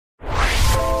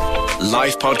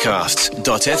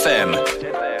livepodcasts.fm.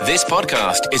 This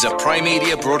podcast is a Prime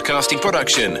Media broadcasting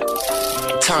production.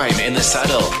 Time in the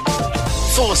saddle.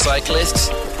 For cyclists,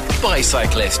 by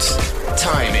cyclists.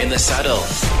 Time in the saddle.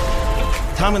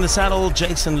 Time in the saddle.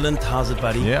 Jason Lind, how's it,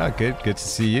 buddy? Yeah, good. Good to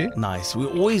see you. Nice. We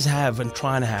always have and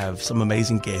try and have some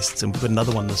amazing guests, and we've got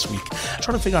another one this week.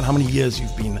 Trying to figure out how many years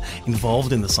you've been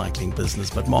involved in the cycling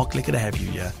business. But Mark, lucky to have you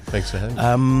here. Thanks for having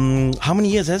me. How many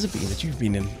years has it been that you've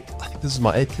been in? I think this is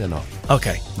my 8th year now.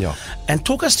 Okay. Yeah. And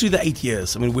talk us through the 8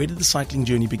 years. I mean, where did the cycling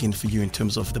journey begin for you in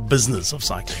terms of the business of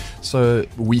cycling? So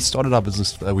we started our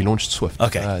business, we launched Swift.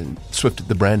 Okay. Swift,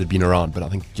 the brand had been around, but I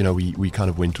think, we kind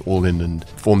of went all in and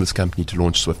formed this company to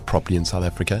launch Swift properly in South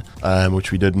Africa,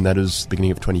 which we did, and that was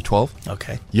beginning of 2012.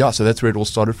 Okay. Yeah, so that's where it all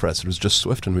started for us. It was just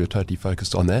Swift, and we were totally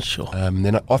focused on that. Sure.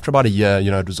 Then after about a year,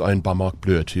 it was owned by Mark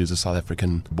Blewett, who's a South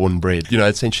African born and bred.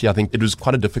 Essentially, I think it was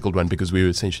quite a difficult one because we were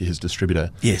essentially his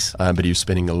distributor. Yes. But he was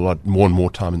spending a lot more and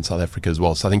more time in South Africa as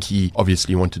well. So I think he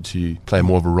obviously wanted to play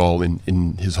more of a role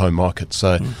in his home market.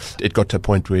 So it got to a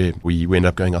point where we ended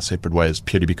up going our separate ways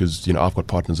purely because, I've got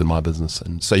partners in my business.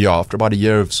 And so, after about a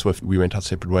year of Swift, we went our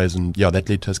separate ways. And, that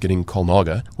led to us getting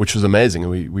Colnago, which was amazing.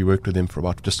 And we worked with them for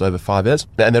about just over 5 years.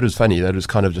 And that was funny. That was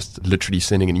kind of just literally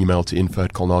sending an email to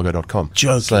info@colnago.com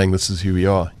saying this is who we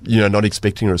are. Not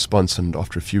expecting a response. And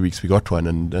after a few weeks, we got one.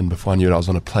 And before I knew it, I was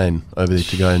on a plane over there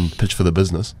to go and pitch for the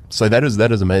business. So that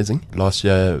is amazing. Last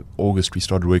year, August, we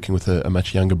started working with a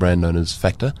much younger brand known as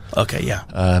Factor. Okay, yeah.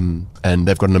 And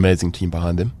they've got an amazing team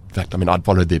behind them. In fact, I'd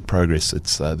followed their progress.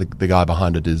 It's the guy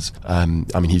behind it is,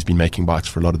 he's been making bikes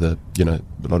for a lot of the, a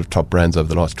lot of top brands over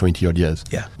the last 20 odd years.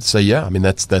 Yeah. So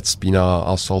that's been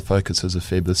our sole focus as a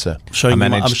Feb this year.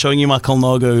 I'm showing you my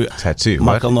Colnago tattoo.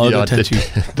 My Colnago tattoo.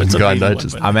 Didn't go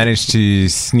unnoticed. I managed to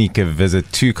sneak a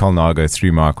visit to Colnago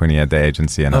through Mark when he had the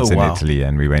agency, and I was in Italy,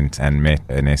 and we went and met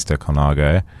Ernesto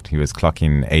Colnago. He was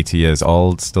clocking 80 years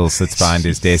old, still sits behind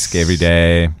his desk every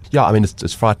day. Yeah,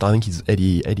 it's frightening. I think he's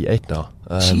 88 now.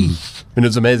 It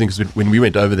was amazing because when we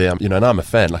went over there, and I'm a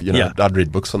fan, I'd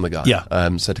read books on the guy. Yeah.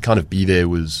 So to kind of be there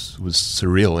was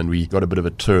surreal, and we got a bit of a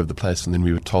tour of the place, and then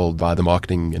we were told by the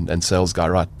marketing and sales guy,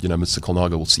 right, Mr.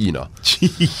 Colnago will see you now.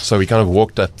 So we kind of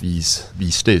walked up these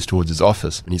stairs towards his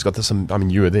office, and he's got this,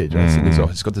 you were there, Jason,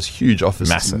 he's got this huge office.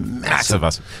 Massive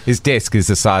office. His desk is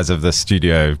the size of the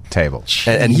studio table.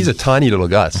 And he's a tiny little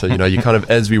guy, so, you kind of,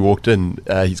 as we walked in,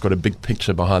 he's got a big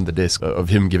picture behind the desk of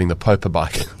him giving the Pope a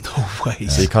bike. No way.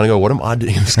 So you kind of go, what am I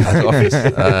doing in this guy's office?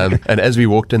 And as we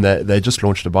walked in, they just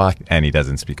launched a bike. And he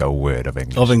doesn't speak a word of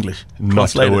English.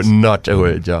 Not a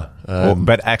word, yeah.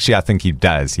 But actually, I think he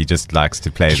does. He just likes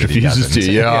to play that he doesn't.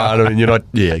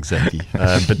 Yeah, exactly.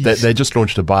 But they just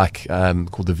launched a bike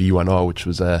called the V1R, which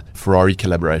was a Ferrari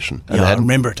collaboration. And I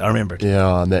remember it.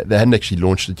 Yeah, and they hadn't actually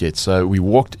launched it yet. So we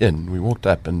walked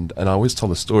up, and I always tell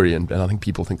the story, and I think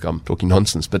people think I'm talking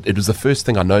nonsense, but it was the first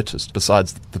thing I noticed,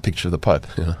 besides the picture of the Pope.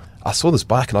 Yeah. I saw this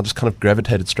bike and I just kind of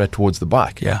gravitated straight towards the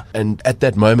bike. Yeah. And at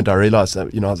that moment I realized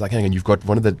that, I was like, hang on, you've got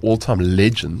one of the all-time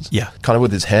legends. Yeah. Kind of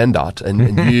with his hand out. And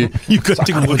you've got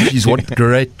to go. Geez, what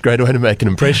great way to make an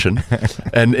impression.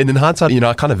 and in hindsight,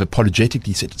 I kind of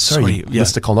apologetically said, sorry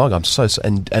Mr. Colnago, I'm so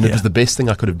and it was the best thing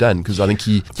I could have done because I think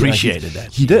he appreciated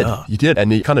that. He did. Yeah. He did.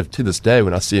 And he kind of, to this day,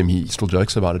 when I see him, he still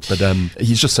jokes about it. But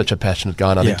he's just such a passionate guy.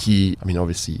 And I think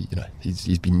obviously,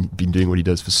 he's been doing what he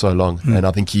does for so long. And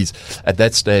I think he's, at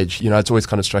that stage, it's always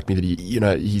kind of struck me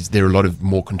that there are a lot of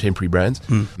more contemporary brands,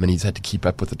 and he's had to keep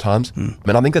up with the times. And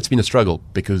I think that's been a struggle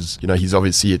because he's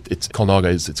obviously it's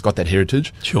Colnago it's got that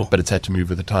heritage, sure, but it's had to move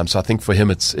with the times. So I think for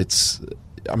him it's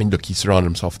look, he surrounded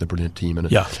himself with a brilliant team, and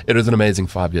it was an amazing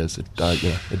 5 years.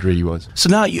 It really was. So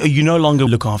now you no longer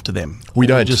look after them. We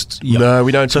don't. No,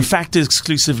 we don't. So Factor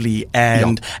exclusively,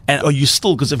 and are you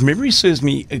still? Because if memory serves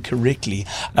me correctly,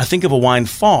 I think of a wine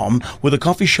farm with a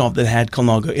coffee shop that had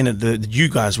Colnago in it that you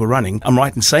guys were running. I'm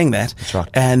right in saying that. That's right.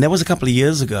 And that was a couple of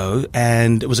years ago,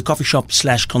 and it was a coffee shop /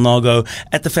 Colnago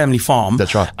at the family farm.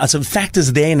 That's right. So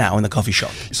Factor's there now in the coffee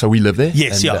shop. So we live there.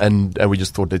 Yes, and we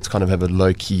just thought let's kind of have a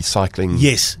low key cycling.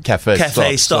 Yes. Cafe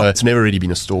stop. So it's never really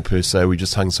been a store per se. We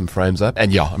just hung some frames up,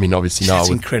 and obviously now it's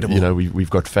incredible. We've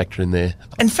got Factor in there.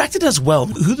 And Factor does well.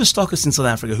 Who are the stockers in South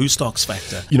Africa? Who stocks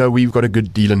Factor? We've got a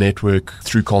good dealer network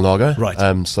through Colnago.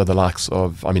 Right. So the likes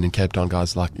of, in Cape Town,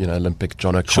 guys like Olympic,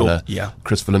 John O'Connor,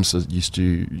 Chris Phillips used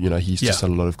to, he used to sell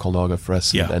a lot of Colnago for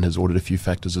us, and has ordered a few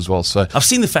Factors as well. So I've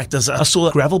seen the Factors. I saw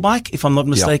a gravel bike, if I'm not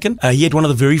mistaken. He had one of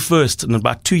the very first, and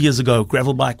about 2 years ago,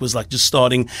 gravel bike was like just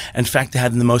starting, and Factor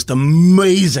had the most amazing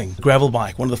amazing gravel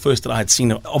bike. One of the first that I had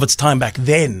seen of its time back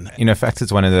then. In fact,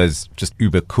 it's one of those just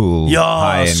uber cool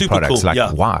high-end super products.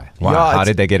 cool. Why? How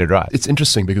did they get it right? It's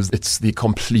interesting because it's the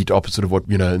complete opposite of what,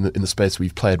 in the space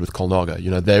we've played with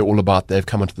Colnago. They're all about, they've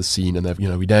come onto the scene and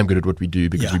we're damn good at what we do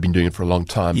because we've been doing it for a long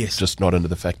time. Yes. Just not under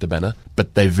the Factor banner.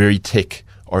 But they're very tech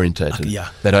orientated.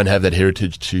 They don't have that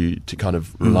heritage to kind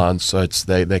of rely on. So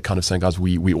they're kind of saying, guys,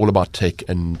 we all about tech,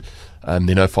 and there are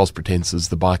no false pretenses.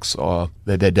 The bikes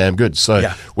they're damn good. So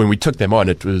when we took them on,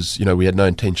 it was, we had no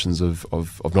intentions of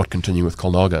not continuing with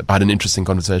Colnago. I had an interesting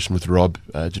conversation with Rob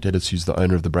Jadelis, who's the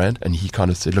owner of the brand, and he kind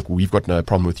of said, look, we've got no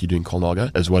problem with you doing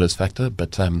Colnago as well as Factor,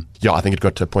 but I think it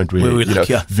got to a point where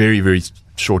very, very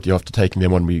shortly after taking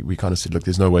them on, we kind of said, look,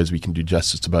 there's no ways we can do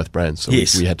justice to both brands. So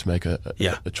we had to make a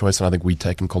choice, and I think we'd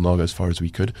taken Colnago as far as we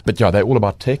could. But they're all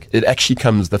about tech. It actually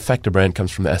the Factor brand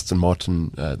comes from the Aston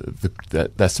Martin,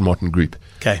 the Aston Martin group.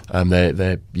 Okay.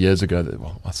 They years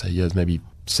ago, I'd say years, maybe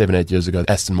 7-8 years ago,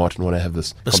 Aston Martin want to have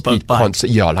this bespoke complete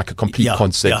concept, like a complete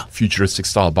concept, futuristic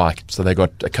style bike. So they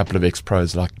got a couple of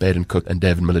ex-pros like Baden Cook and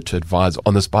David Miller to advise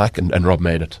on this bike, and Rob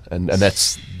made it. And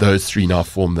that's those three now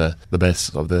form the base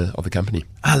of the company.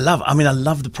 I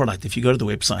love the product. If you go to the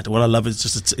website, what I love is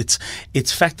just it's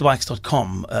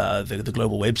factorbikes.com, the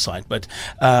global website. But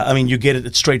you get it.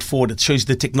 It's straightforward. It shows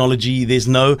the technology. There's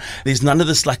none of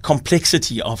this like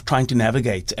complexity of trying to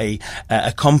navigate a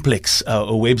complex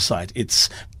website. It's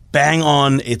bang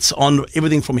on. It's on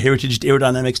everything from heritage to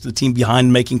aerodynamics to the team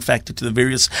behind making Factor to the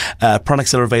various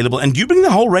products that are available. And you bring the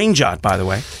whole range out, by the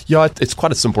way. Yeah, it's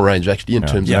quite a simple range actually in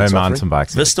terms of no mountain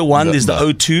bikes. Vista 1, there's the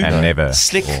O2. And never.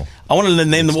 Slick. I want to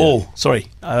name them all. Sorry,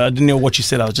 I didn't know what you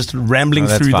said. I was just rambling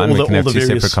through all the various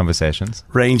separate conversations.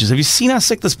 Ranges. Have you seen how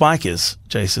sick this bike is,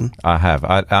 Jason? I have.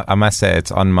 I must say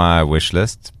it's on my wish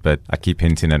list, but I keep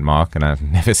hinting at Mark and I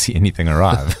never see anything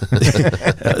arrive.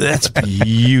 That's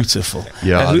beautiful.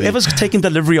 Yeah, whoever's taking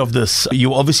delivery of this,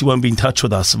 you obviously won't be in touch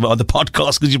with us on the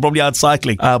podcast because you're probably out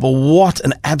cycling. But what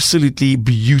an absolutely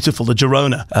beautiful, the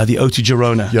Girona, the O2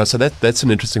 Girona. Yeah, so that's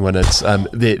an interesting one. It's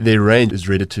their range is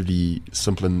relatively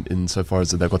simple in so far as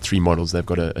that they've got three models. They've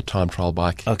got a time trial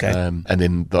bike, and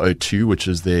then the O2, which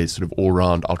is their sort of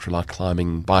all-round ultralight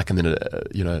climbing bike, and then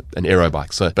an aero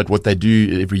bike. So, but what they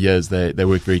do every year is they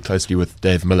work very closely with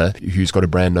Dave Miller, who's got a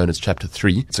brand known as Chapter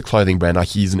 3. It's a clothing brand. Like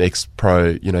he's an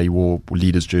ex-pro. He wore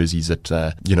leaders jerseys at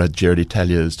Jared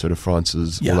Italia's, Tour de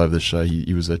France's, all over the show.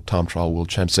 He was a time trial world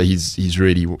champ. So he's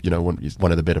really he's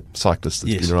one of the better cyclists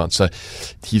that's been around. So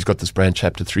he's got this brand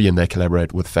Chapter 3, and they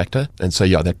collaborate with Factor. And so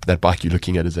that bike you're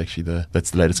looking at is actually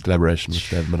that's the latest collaboration with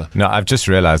Dave Miller. No, I've just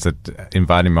realized that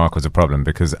inviting Mark was a problem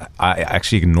because I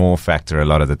actually ignore Factor a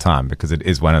lot of the time because it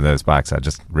is one of those bikes I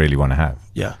just really want to have.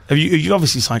 Yeah. Have you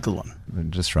obviously cycled one?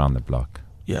 Just round the block.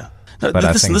 Yeah. No,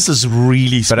 this is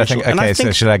really special. But I think,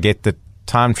 so should I get the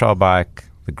time trial bike,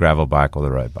 the gravel bike, or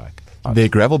the road bike? Their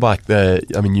gravel bike,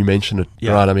 you mentioned it,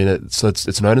 right?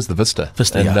 It's known as the Vista.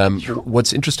 And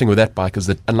what's interesting with that bike is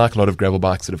that unlike a lot of gravel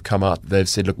bikes that have come out, they've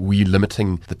said, look, we're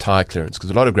limiting the tire clearance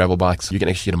because a lot of gravel bikes, you can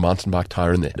actually get a mountain bike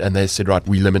tire in there. And they said, right,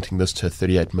 we're limiting this to a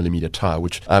 38mm tire,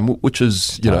 which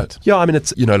is, it's,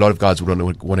 a lot of guys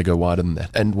would want to go wider than that.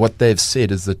 And what they've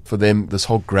said is that for them, this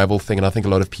whole gravel thing, and I think a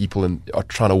lot of people are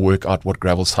trying to work out what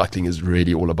gravel cycling is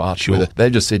really all about. Sure.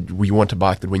 They just said, we want a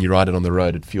bike that when you ride it on the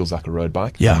road, it feels like a road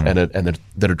bike. Yeah. And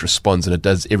that it responds and it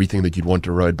does everything that you'd want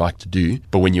a road bike to do.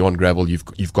 But when you're on gravel,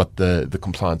 you've got the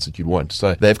compliance that you'd want.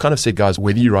 So they've kind of said, guys,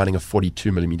 whether you're riding a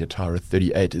 42mm tire or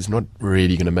 38 is not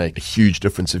really going to make a huge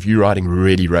difference. If you're riding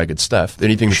really rugged stuff, the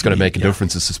only thing that's going to make a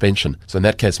difference is suspension. So in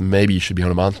that case, maybe you should be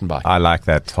on a mountain bike. I like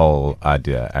that whole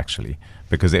idea, actually,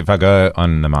 because if I go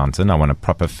on the mountain, I want a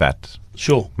proper fat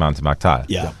mountain bike tire.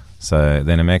 Yeah. So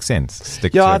then it makes sense.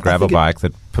 Stick to a gravel bike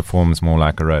that performs more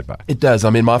like a road bike. It does. I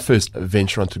mean, my first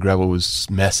venture onto gravel was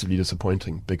massively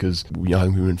disappointing because we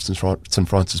were in St.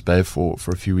 Francis Bay for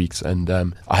a few weeks, and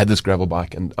I had this gravel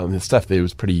bike, and the stuff there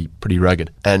was pretty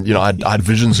rugged. And I had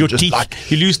visions your of just teeth. like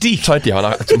you lose teeth. Totally.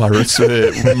 My wrists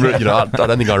were. I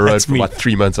don't think I rode for about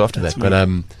 3 months after that.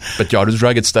 But it was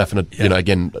rugged stuff, and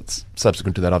again,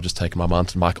 subsequent to that, I've just taken my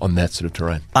mountain bike on that sort of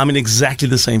terrain. I'm in exactly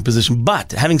the same position.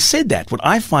 But having said that, what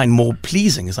I find more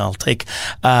pleasing is I'll take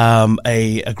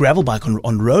a gravel bike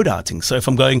on road outing. So if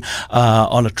I'm going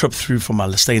on a trip through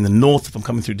I'll stay in the north, if I'm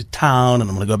coming through to town and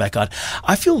I'm going to go back out,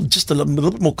 I feel just a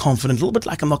little bit more confident, a little bit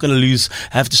like I'm not going to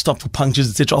have to stop for punctures,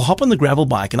 etc. I'll hop on the gravel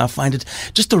bike and I find it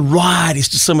just the ride is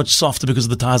just so much softer because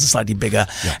the tires are slightly bigger.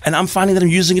 Yeah. And I'm finding that I'm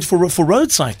using it for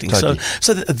road cycling. Totally.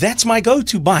 So that's my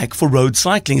go-to bike for road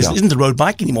cycling. Isn't the road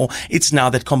bike anymore. It's now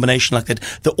that combination like that,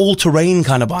 the all-terrain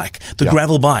kind of bike, the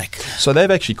gravel bike. So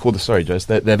they've actually called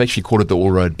they've actually called it the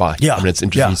all-road bike. Yeah. I mean, it's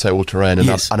interesting you say all-terrain, and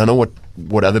Yes. I don't know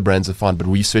what other brands have found, but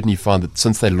we certainly found that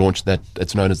since they launched that,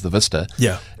 it's known as the Vista.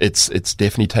 Yeah. It's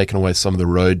definitely taken away some of the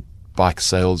road bike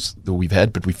sales that we've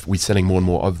had, but we're selling more and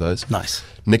more of those. Nice.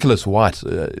 Nicholas White,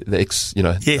 the ex,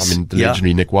 Yes. the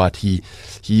legendary Nick White, he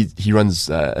runs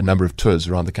a number of tours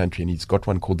around the country, and he's got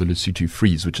one called the Lesotho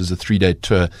Freeze, which is a 3-day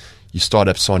tour. You start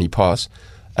up Sani Pass,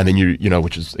 and then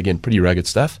which is again pretty rugged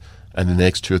stuff, and then the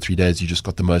next 2 or 3 days you just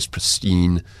got the most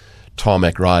pristine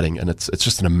tarmac riding, and it's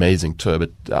just an amazing tour.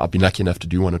 But I've been lucky enough to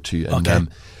do one or two, and Okay.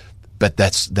 but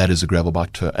that is a gravel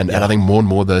bike tour, and I think more and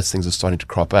more those things are starting to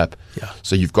crop up. Yeah.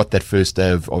 So you've got that first day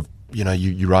of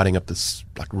you riding up this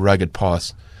like rugged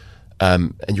pass,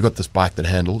 and you've got this bike that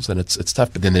handles, and it's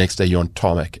tough. But then the next day you're on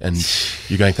tarmac, and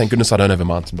you're going, thank goodness I don't have a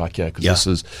mountain bike here, because this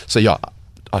is so. Yeah,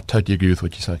 I totally agree with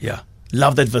what you say. Yeah.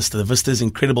 Love that Vista. The Vista is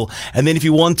incredible. And then if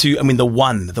you want to, I mean, the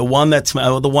one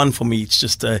for me, it's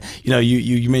just,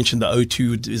 you mentioned the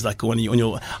O2 is like on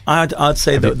your, I'd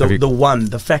say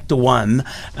the Factor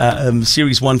 1,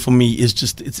 Series 1 for me is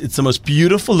just, it's the most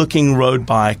beautiful looking road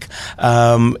bike.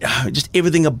 Just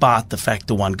everything about the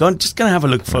Factor 1. Just go and have a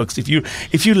look, folks. If you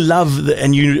love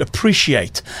and you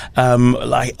appreciate,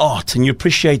 like art, and you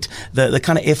appreciate the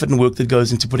kind of effort and work that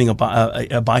goes into putting a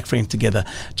bike frame together,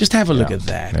 just have a look at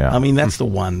that. Yeah. I mean, that's the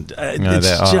one.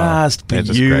 It's just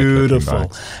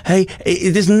beautiful. Hey,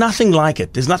 there's nothing like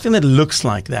it. There's nothing that looks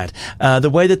like that. The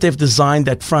way that they've designed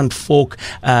that front fork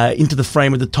into the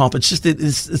frame at the top, it's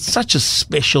such a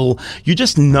special. You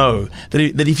just know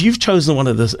that if you've chosen one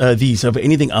of these over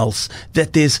anything else,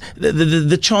 that there's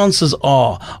the chances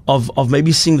are of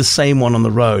maybe seeing the same one on the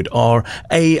road are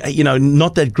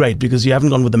not that great, because you haven't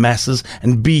gone with the masses,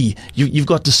 and B, you've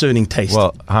got discerning taste.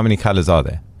 Well, how many colours are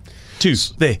there? 2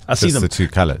 there. I see them. The 2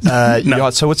 colours.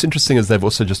 Yeah. So what's interesting is they've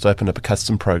also just opened up a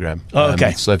custom program. Oh,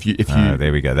 okay. So if you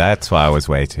there we go. That's why I was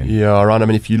waiting. Yeah, right. I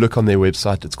mean, if you look on their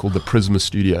website, it's called the Prisma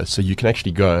Studio. So you can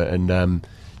actually go and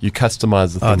you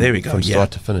customize the thing from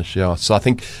start to finish. Yeah. So I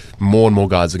think more and more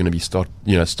guys are going to start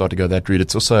to go that route.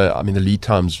 It's also, I mean, the lead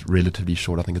time's relatively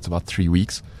short. I think it's about 3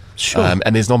 weeks. Sure.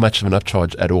 And there's not much of an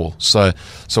upcharge at all. So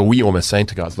we almost saying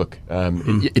to guys, look,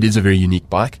 it is a very unique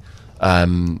bike.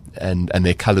 And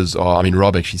their colours are. I mean,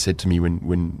 Rob actually said to me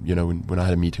when I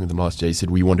had a meeting with him last year, he said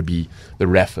we want to be the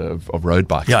Rafa of road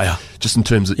bikes. Yeah. Just in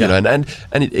terms of and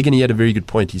again, he had a very good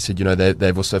point. He said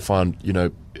they've also found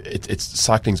it's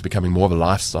cycling's becoming more of a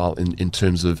lifestyle in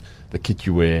terms of the kit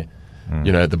you wear.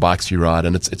 The bikes you ride,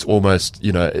 and it's almost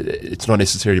it's not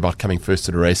necessarily about coming first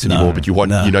at a race anymore, but you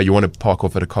want you want to park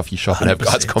off at a coffee shop 100%. And have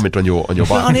guys comment on your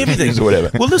bike on everything or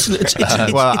whatever. Well, listen, it's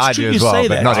well, I do as well,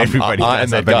 but not everybody. I am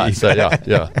that guy, so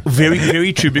yeah. Very,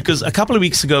 very true. Because a couple of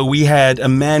weeks ago we had a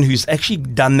man who's actually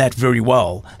done that very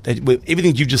well. That with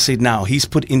everything you just said now, he's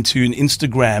put into an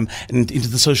Instagram and into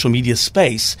the social media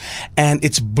space, and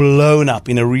it's blown up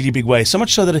in a really big way. So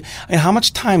much so that how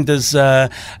much time does our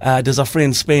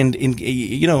friend spend in?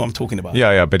 You know what I'm talking about.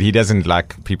 Yeah, but he doesn't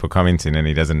like people commenting, and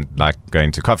he doesn't like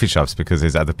going to coffee shops because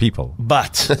there's other people.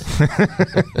 But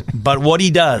what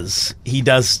he does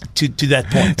to that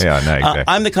point. Yeah, no, exactly.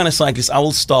 I'm the kind of cyclist, I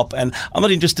will stop, and I'm not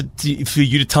interested for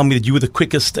you to tell me that you were the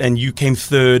quickest and you came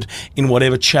third in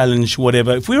whatever challenge,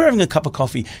 whatever. If we were having a cup of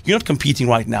coffee, you're not competing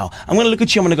right now. I'm going to look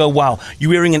at you, I'm going to go, wow,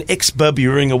 you're wearing an X-Bub,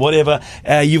 you're wearing a whatever,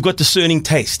 you've got discerning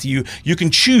taste. You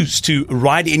can choose to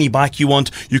ride any bike you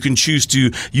want, you can choose to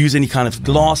use any kind of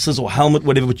glasses or helmet,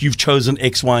 whatever, but you've chosen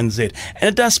X, Y, and Z. And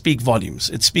it does speak volumes.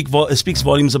 It speaks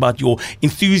volumes about your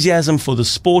enthusiasm for the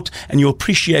sport and your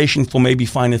appreciation for maybe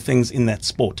finer things in that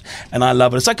sport. And I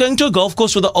love it. It's like going to a golf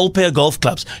course with an old pair of golf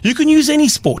clubs. You can use any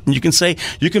sport, and you can say,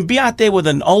 you can be out there with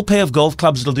an old pair of golf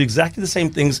clubs that'll do exactly the same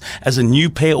things as a new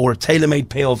pair or a tailor-made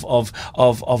pair of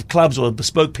clubs or a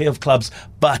bespoke pair of clubs.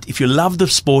 But if you love the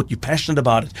sport, you're passionate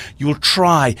about it, you will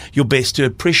try your best to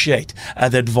appreciate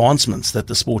the advancements that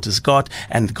the sport has got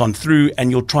and gone through,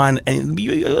 and you'll try and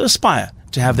you aspire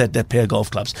to have that pair of golf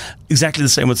clubs. Exactly the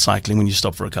same with cycling when you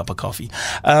stop for a cup of coffee.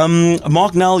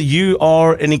 Mark Nell, you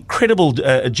are an incredible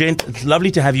gent. It's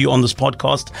lovely to have you on this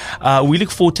podcast. We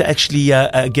look forward to actually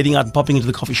getting out and popping into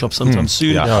the coffee shop sometime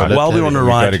soon while we're on a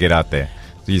ride. You've got to get out there.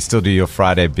 So you still do your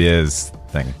Friday beers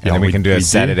thing, and then we can do a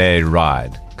Saturday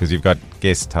ride, because you've got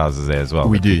guest houses there as well.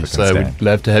 We do. So we'd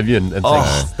love to have you, and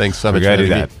thanks so much for having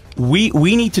me.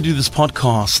 We need to do this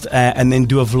podcast and then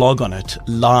do a vlog on it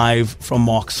live from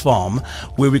Mark's farm,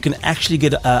 where we can actually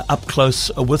get up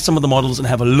close with some of the models and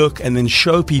have a look and then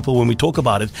show people when we talk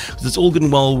about it, because it's all good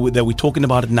and well that we're talking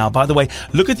about it now. By the way,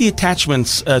 look at the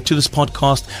attachments to this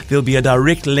podcast. There'll be a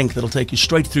direct link that'll take you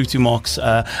straight through to Mark's,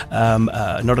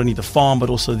 not only the farm, but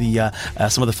also the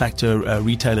some of the factor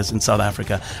retailers in South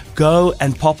Africa. Go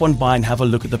and pop on by and have a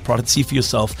look at the product. See for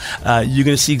yourself. You're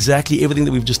going to see exactly everything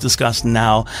that we've just discussed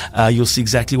now. You'll see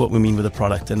exactly what we mean with the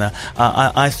product. And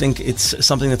I think it's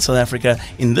something that South Africa,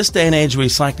 in this day and age where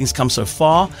cycling's come so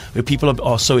far, where people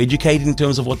are so educated in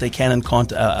terms of what they can and can't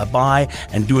buy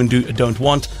and don't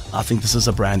want, I think this is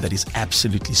a brand that is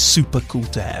absolutely super cool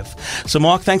to have. So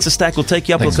Mark, thanks a stack. We'll take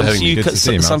you up. Thanks we'll come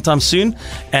see you sometime soon.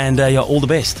 And all the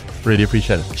best. Really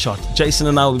appreciate it. Shot. Jason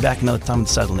and I will be back another time in the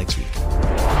saddle next week.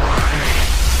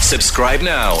 Subscribe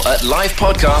now at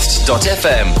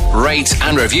livepodcasts.fm. Rate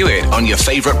and review it on your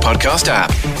favorite podcast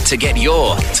app to get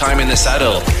your time in the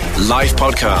saddle.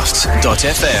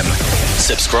 Livepodcasts.fm.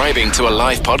 Subscribing to a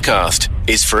live podcast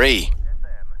is free.